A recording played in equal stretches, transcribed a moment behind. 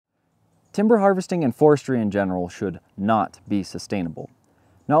Timber harvesting and forestry in general should not be sustainable.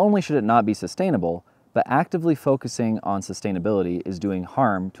 Not only should it not be sustainable, but actively focusing on sustainability is doing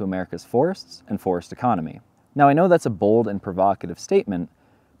harm to America's forests and forest economy. Now, I know that's a bold and provocative statement,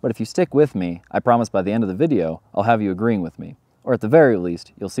 but if you stick with me, I promise by the end of the video, I'll have you agreeing with me, or at the very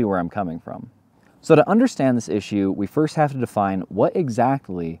least, you'll see where I'm coming from. So to understand this issue, we first have to define what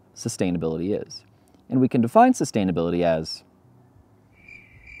exactly sustainability is. And we can define sustainability as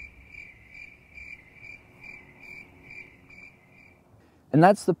and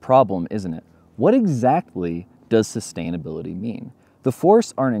that's the problem, isn't it? What exactly does sustainability mean? The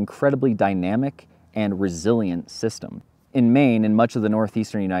forests are an incredibly dynamic and resilient system. In Maine and much of the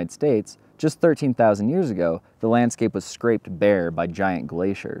northeastern United States, just 13,000 years ago, the landscape was scraped bare by giant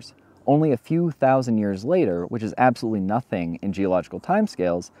glaciers. Only a few thousand years later, which is absolutely nothing in geological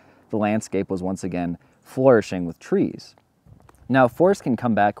timescales, the landscape was once again flourishing with trees. Now, forests can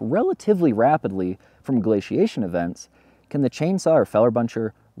come back relatively rapidly from glaciation events. Can the chainsaw or feller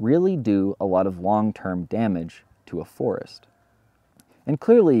buncher really do a lot of long-term damage to a forest? And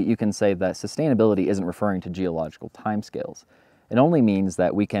clearly you can say that sustainability isn't referring to geological timescales. It only means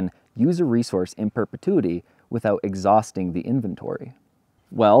that we can use a resource in perpetuity without exhausting the inventory.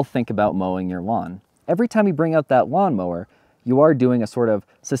 Well, think about mowing your lawn. Every time you bring out that lawnmower, you are doing a sort of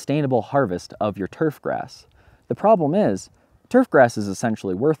sustainable harvest of your turf grass. The problem is, turf grass is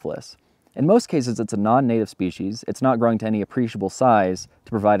essentially worthless. In most cases, it's a non-native species. It's not growing to any appreciable size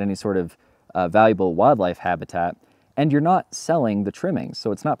to provide any sort of valuable wildlife habitat, and you're not selling the trimmings,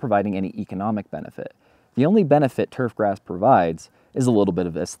 so it's not providing any economic benefit. The only benefit turf grass provides is a little bit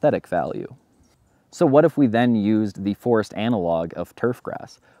of aesthetic value. So what if we then used the forest analog of turf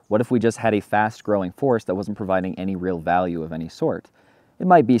grass? What if we just had a fast-growing forest that wasn't providing any real value of any sort? It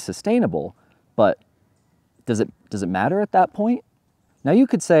might be sustainable, but does it matter at that point? Now you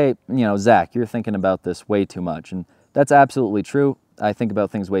could say, Zach, you're thinking about this way too much, and that's absolutely true. I think about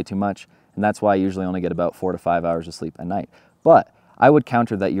things way too much, and that's why I usually only get about 4 to 5 hours of sleep a night. But I would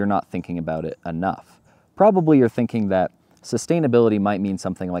counter that you're not thinking about it enough. Probably you're thinking that sustainability might mean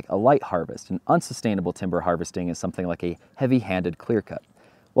something like a light harvest, and unsustainable timber harvesting is something like a heavy-handed clear cut.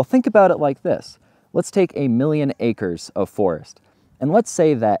 Well, think about it like this. Let's take 1 million acres of forest, and let's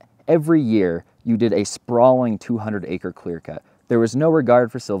say that every year you did a sprawling 200-acre clear cut. There was no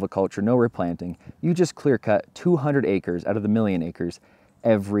regard for silviculture, no replanting. You just clear cut 200 acres out of the 1 million acres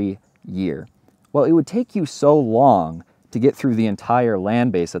every year. Well, it would take you so long to get through the entire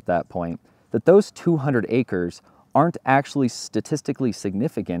land base at that point that those 200 acres aren't actually statistically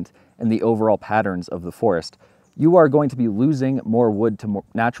significant in the overall patterns of the forest. You are going to be losing more wood to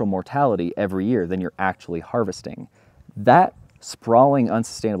natural mortality every year than you're actually harvesting. That sprawling,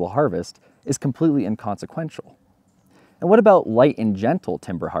 unsustainable harvest is completely inconsequential. And what about light and gentle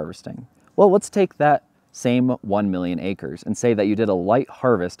timber harvesting? Well, let's take that same 1 million acres and say that you did a light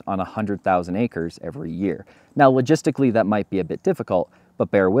harvest on 100,000 acres every year. Now, logistically, that might be a bit difficult,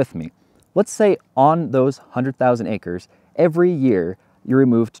 but bear with me. Let's say on those 100,000 acres, every year you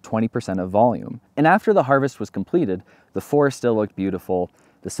removed 20% of volume. And after the harvest was completed, the forest still looked beautiful,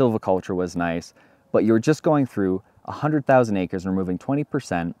 the silviculture was nice, but you were just going through 100,000 acres and removing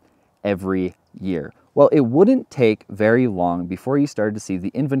 20% every year. Well, it wouldn't take very long before you started to see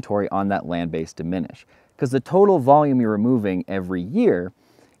the inventory on that land base diminish, because the total volume you're removing every year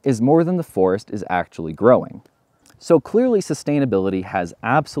is more than the forest is actually growing. So clearly sustainability has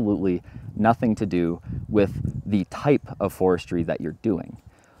absolutely nothing to do with the type of forestry that you're doing.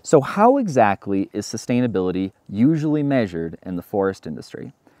 So how exactly is sustainability usually measured in the forest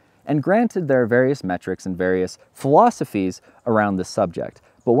industry? And granted, there are various metrics and various philosophies around this subject,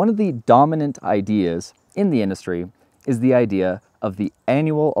 but one of the dominant ideas in the industry is the idea of the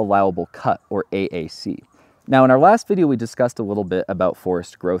annual allowable cut, or AAC. Now, in our last video, we discussed a little bit about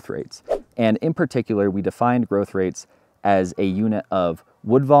forest growth rates, and in particular, we defined growth rates as a unit of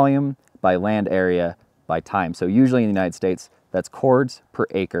wood volume by land area by time. So usually in the United States, that's cords per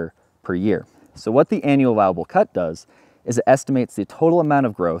acre per year. So what the annual allowable cut does is it estimates the total amount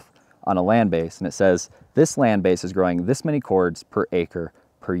of growth on a land base, and it says this land base is growing this many cords per acre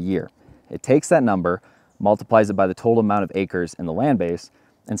per year. It takes that number, multiplies it by the total amount of acres in the land base,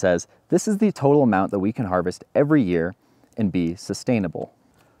 and says this is the total amount that we can harvest every year and be sustainable.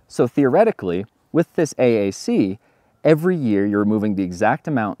 So theoretically, with this AAC, every year you're removing the exact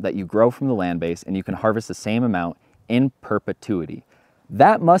amount that you grow from the land base, and you can harvest the same amount in perpetuity.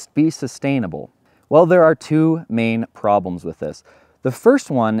 That must be sustainable. Well, there are two main problems with this. The first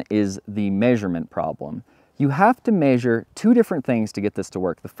one is the measurement problem. You have to measure two different things to get this to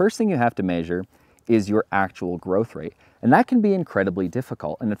work. The first thing you have to measure is your actual growth rate. And that can be incredibly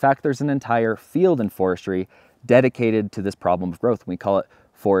difficult. And in fact, there's an entire field in forestry dedicated to this problem of growth. We call it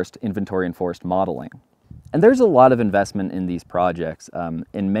forest inventory and forest modeling. And there's a lot of investment in these projects.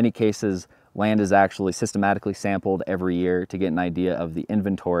 In many cases, land is actually systematically sampled every year to get an idea of the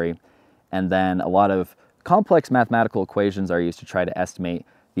inventory. And then a lot of complex mathematical equations are used to try to estimate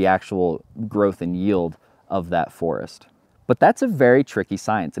the actual growth and yield of that forest. But that's a very tricky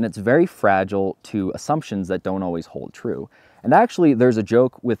science, and it's very fragile to assumptions that don't always hold true. And actually, there's a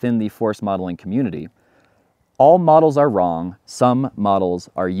joke within the forest modeling community. All models are wrong, some models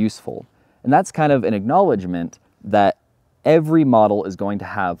are useful. And that's kind of an acknowledgement that every model is going to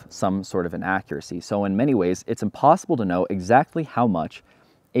have some sort of inaccuracy. So in many ways, it's impossible to know exactly how much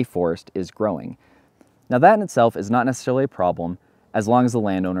a forest is growing. Now that in itself is not necessarily a problem as long as the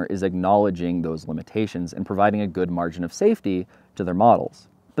landowner is acknowledging those limitations and providing a good margin of safety to their models.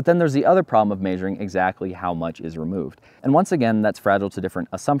 But then there's the other problem of measuring exactly how much is removed. And once again, that's fragile to different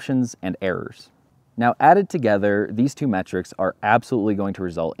assumptions and errors. Now, added together, these two metrics are absolutely going to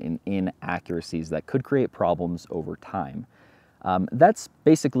result in inaccuracies that could create problems over time. That's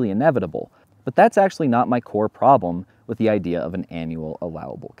basically inevitable, but that's actually not my core problem with the idea of an annual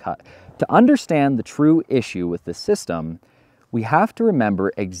allowable cut. To understand the true issue with this system, we have to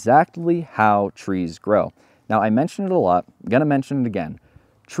remember exactly how trees grow. Now, I mentioned it a lot, I'm gonna mention it again.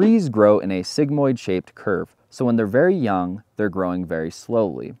 Trees grow in a sigmoid-shaped curve, so when they're very young, they're growing very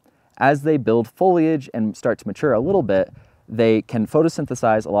slowly. As they build foliage and start to mature a little bit, they can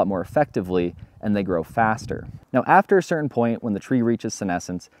photosynthesize a lot more effectively and they grow faster. Now, after a certain point, when the tree reaches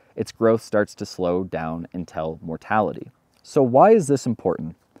senescence, its growth starts to slow down until mortality. So why is this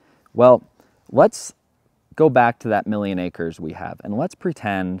important? Well, let's go back to that 1,000,000 acres we have, and let's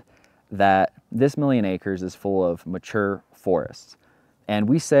pretend that this 1,000,000 acres is full of mature forests. And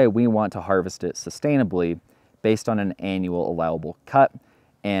we say we want to harvest it sustainably based on an annual allowable cut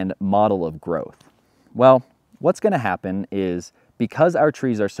and model of growth. Well, what's going to happen is because our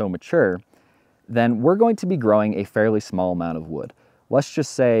trees are so mature, then we're going to be growing a fairly small amount of wood. Let's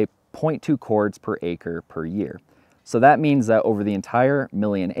just say 0.2 cords per acre per year. So that means that over the entire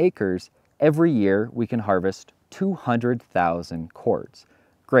 1,000,000 acres, every year we can harvest 200,000 cords.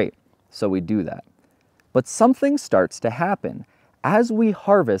 Great, so we do that. But something starts to happen. As we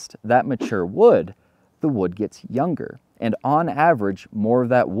harvest that mature wood, the wood gets younger. And on average, more of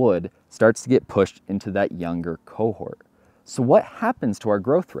that wood starts to get pushed into that younger cohort. So what happens to our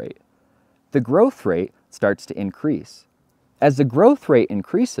growth rate? The growth rate starts to increase. As the growth rate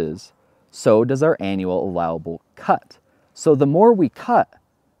increases, so does our annual allowable cut. So the more we cut,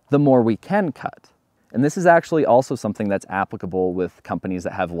 the more we can cut. And this is actually also something that's applicable with companies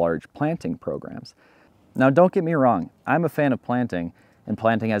that have large planting programs. Now, don't get me wrong, I'm a fan of planting, and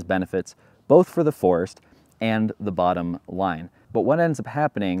planting has benefits both for the forest and the bottom line. But what ends up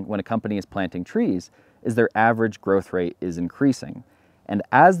happening when a company is planting trees is their average growth rate is increasing. And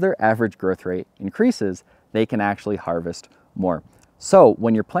as their average growth rate increases, they can actually harvest more. So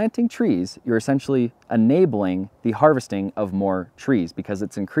when you're planting trees, you're essentially enabling the harvesting of more trees because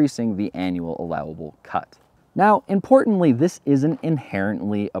it's increasing the annual allowable cut. Now, importantly, this isn't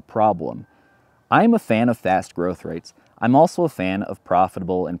inherently a problem. I'm a fan of fast growth rates. I'm also a fan of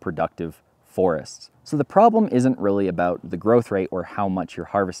profitable and productive forests. So the problem isn't really about the growth rate or how much you're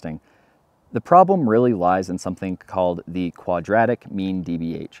harvesting. The problem really lies in something called the quadratic mean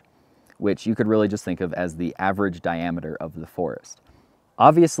DBH, which you could really just think of as the average diameter of the forest.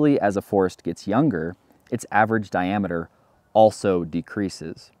 Obviously, as a forest gets younger, its average diameter also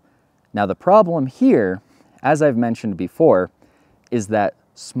decreases. Now the problem here, as I've mentioned before, is that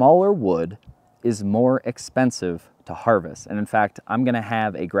smaller wood is more expensive to harvest. And in fact, I'm gonna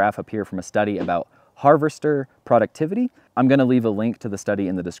have a graph up here from a study about harvester productivity. I'm gonna leave a link to the study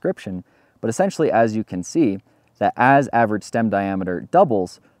in the description, but essentially, as you can see, that as average stem diameter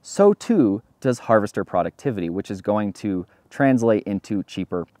doubles, so too does harvester productivity, which is going to translate into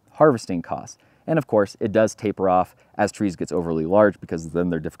cheaper harvesting costs. And of course, it does taper off as trees gets overly large because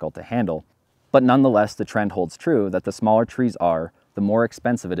then they're difficult to handle. But nonetheless, the trend holds true that the smaller trees are, the more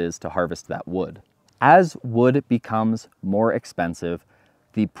expensive it is to harvest that wood. As wood becomes more expensive,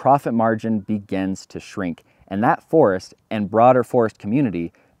 the profit margin begins to shrink, and that forest and broader forest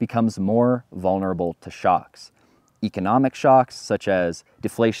community becomes more vulnerable to shocks. Economic shocks, such as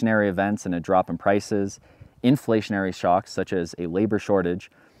deflationary events and a drop in prices, inflationary shocks, such as a labor shortage,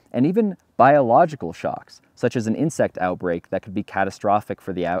 and even biological shocks, such as an insect outbreak that could be catastrophic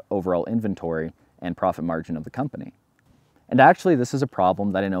for the overall inventory and profit margin of the company. And actually, this is a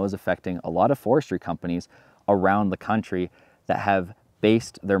problem that I know is affecting a lot of forestry companies around the country that have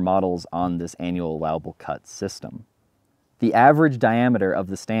based their models on this annual allowable cut system. The average diameter of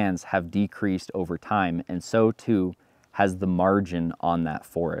the stands have decreased over time, and so too has the margin on that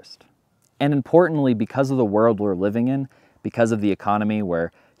forest. And importantly, because of the world we're living in, because of the economy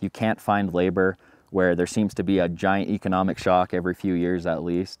where you can't find labor, where there seems to be a giant economic shock every few years at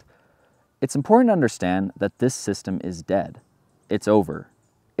least, it's important to understand that this system is dead. It's over.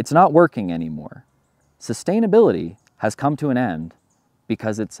 It's not working anymore. Sustainability has come to an end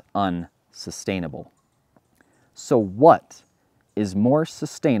because it's unsustainable. So what is more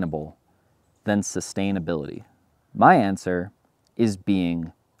sustainable than sustainability? My answer is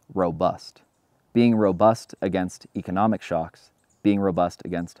being robust. Being robust against economic shocks, being robust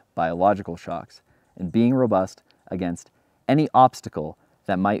against biological shocks, and being robust against any obstacle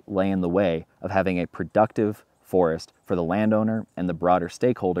that might lay in the way of having a productive forest for the landowner and the broader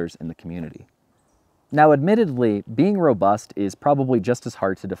stakeholders in the community. Now, admittedly, being robust is probably just as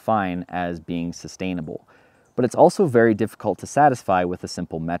hard to define as being sustainable, but it's also very difficult to satisfy with a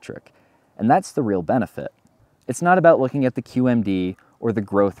simple metric, and that's the real benefit. It's not about looking at the QMD or the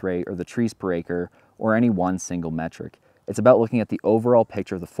growth rate or the trees per acre or any one single metric. It's about looking at the overall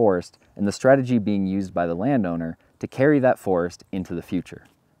picture of the forest and the strategy being used by the landowner to carry that forest into the future.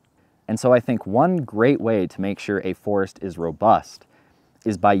 And so I think one great way to make sure a forest is robust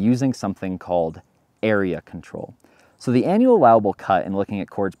is by using something called area control. So the annual allowable cut in looking at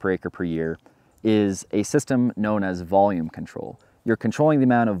cords per acre per year is a system known as volume control. You're controlling the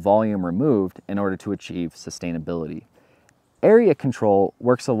amount of volume removed in order to achieve sustainability. Area control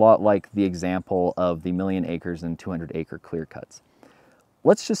works a lot like the example of the 1,000,000 acres and 200 acre clear cuts.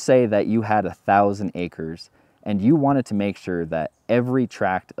 Let's just say that you had 1,000 acres and you wanted to make sure that every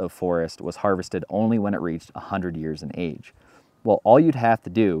tract of forest was harvested only when it reached 100 years in age. Well, all you'd have to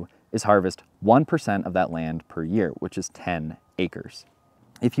do is harvest 1% of that land per year, which is 10 acres.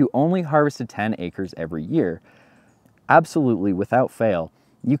 If you only harvested 10 acres every year, absolutely without fail,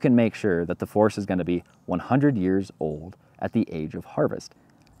 you can make sure that the forest is going to be 100 years old at the age of harvest.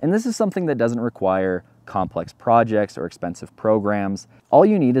 And this is something that doesn't require complex projects or expensive programs. All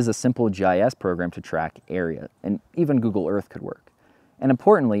you need is a simple GIS program to track area, and even Google Earth could work. And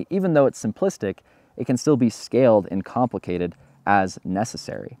importantly, even though it's simplistic, it can still be scaled and complicated as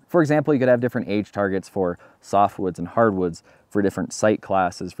necessary. For example, you could have different age targets for softwoods and hardwoods, for different site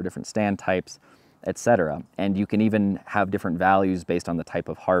classes, for different stand types, etc. And you can even have different values based on the type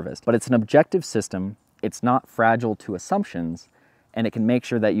of harvest. But it's an objective system, it's not fragile to assumptions, and it can make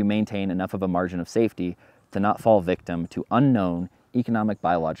sure that you maintain enough of a margin of safety to not fall victim to unknown economic,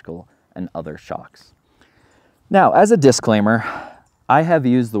 biological, and other shocks. Now, as a disclaimer, I have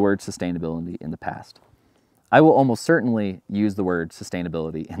used the word sustainability in the past. I will almost certainly use the word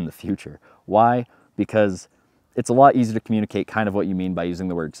sustainability in the future. Why? Because it's a lot easier to communicate kind of what you mean by using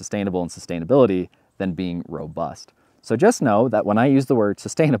the word sustainable and sustainability than being robust. So just know that when I use the word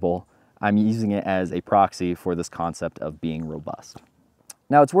sustainable, I'm using it as a proxy for this concept of being robust.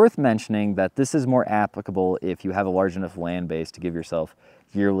 Now, it's worth mentioning that this is more applicable if you have a large enough land base to give yourself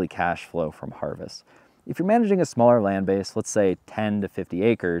yearly cash flow from harvest. If you're managing a smaller land base, let's say 10 to 50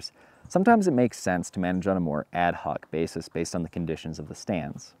 acres, sometimes it makes sense to manage on a more ad hoc basis based on the conditions of the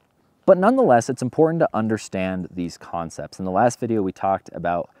stands. But nonetheless, it's important to understand these concepts. In the last video, we talked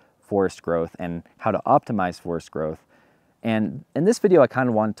about forest growth and how to optimize forest growth. And in this video, I kind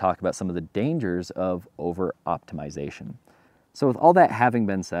of want to talk about some of the dangers of over-optimization. So with all that having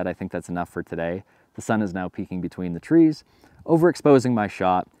been said, I think that's enough for today. The sun is now peeking between the trees, overexposing my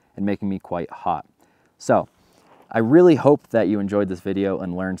shot and making me quite hot. So I really hope that you enjoyed this video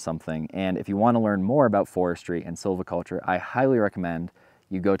and learned something. And if you want to learn more about forestry and silviculture, I highly recommend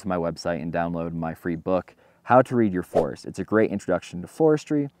you go to my website and download my free book, How to Read Your Forest. It's a great introduction to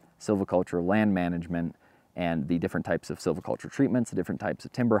forestry, silviculture, land management, and the different types of silviculture treatments, the different types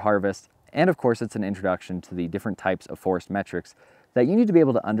of timber harvest. And of course, it's an introduction to the different types of forest metrics that you need to be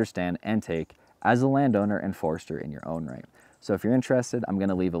able to understand and take as a landowner and forester in your own right. So if you're interested, I'm going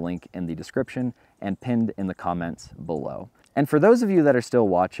to leave a link in the description and pinned in the comments below. And for those of you that are still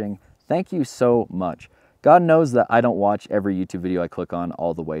watching, thank you so much. God knows that I don't watch every YouTube video I click on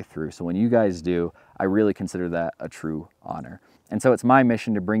all the way through. So when you guys do, I really consider that a true honor. And so it's my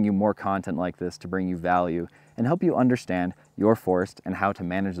mission to bring you more content like this, to bring you value and help you understand your forest and how to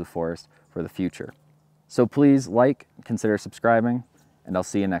manage the forest for the future. So please like, consider subscribing, and I'll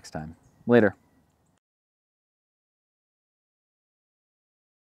see you next time. Later.